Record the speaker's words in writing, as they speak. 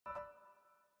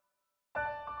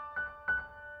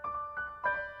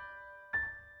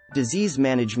Disease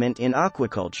management in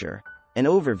aquaculture. An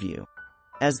overview.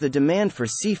 As the demand for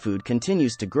seafood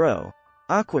continues to grow,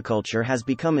 aquaculture has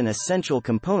become an essential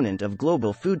component of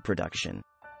global food production.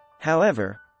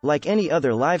 However, like any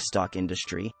other livestock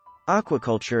industry,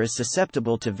 aquaculture is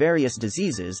susceptible to various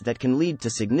diseases that can lead to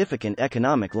significant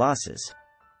economic losses.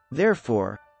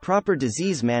 Therefore, proper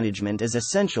disease management is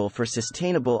essential for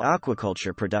sustainable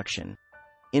aquaculture production.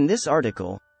 In this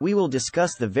article, we will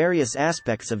discuss the various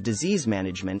aspects of disease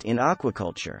management in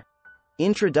aquaculture.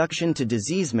 Introduction to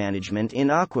disease management in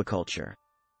aquaculture.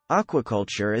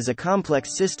 Aquaculture is a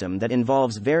complex system that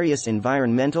involves various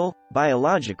environmental,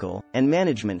 biological, and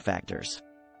management factors.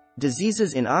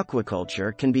 Diseases in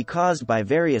aquaculture can be caused by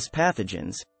various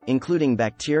pathogens, including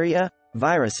bacteria,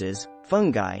 viruses,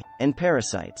 fungi, and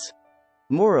parasites.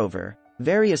 Moreover,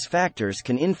 various factors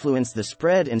can influence the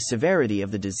spread and severity of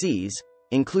the disease,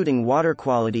 including water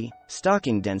quality,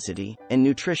 stocking density, and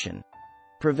nutrition.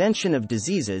 Prevention of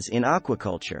diseases in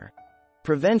aquaculture.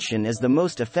 Prevention is the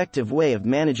most effective way of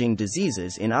managing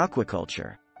diseases in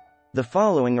aquaculture. The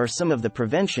following are some of the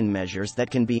prevention measures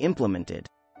that can be implemented.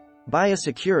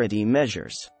 Biosecurity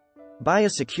measures.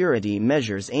 Biosecurity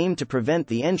measures aim to prevent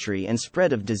the entry and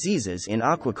spread of diseases in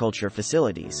aquaculture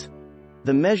facilities.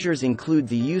 The measures include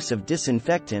the use of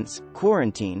disinfectants,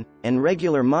 quarantine, and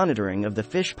regular monitoring of the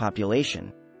fish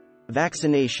population.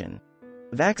 Vaccination.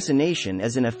 Vaccination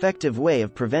is an effective way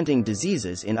of preventing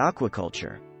diseases in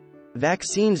aquaculture.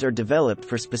 Vaccines are developed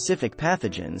for specific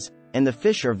pathogens, and the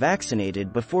fish are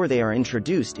vaccinated before they are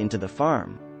introduced into the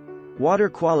farm. Water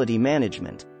quality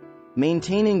management.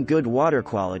 Maintaining good water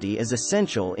quality is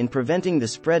essential in preventing the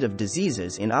spread of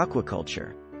diseases in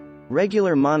aquaculture.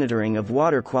 Regular monitoring of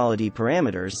water quality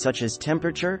parameters such as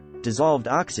temperature, dissolved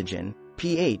oxygen,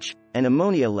 pH, and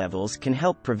ammonia levels can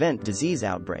help prevent disease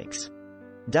outbreaks.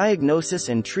 Diagnosis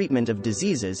and treatment of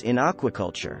diseases in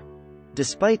aquaculture.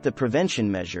 Despite the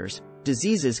prevention measures,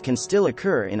 diseases can still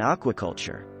occur in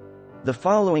aquaculture. The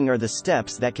following are the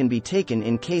steps that can be taken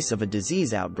in case of a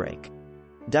disease outbreak.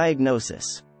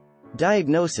 Diagnosis.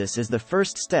 Diagnosis is the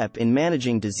first step in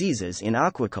managing diseases in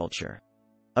aquaculture.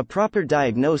 A proper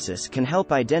diagnosis can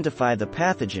help identify the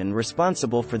pathogen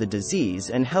responsible for the disease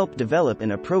and help develop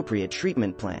an appropriate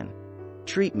treatment plan.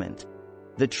 Treatment.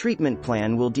 The treatment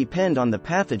plan will depend on the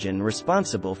pathogen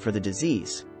responsible for the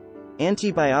disease.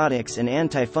 Antibiotics and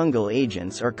antifungal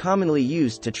agents are commonly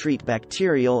used to treat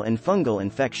bacterial and fungal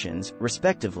infections,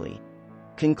 respectively.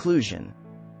 Conclusion.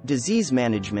 Disease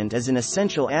management is an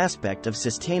essential aspect of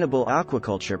sustainable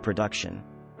aquaculture production.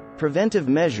 Preventive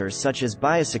measures such as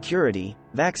biosecurity,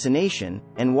 vaccination,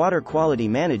 and water quality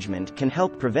management can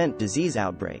help prevent disease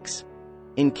outbreaks.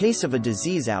 In case of a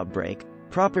disease outbreak,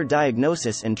 proper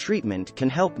diagnosis and treatment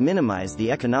can help minimize the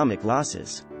economic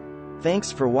losses.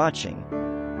 Thanks for watching.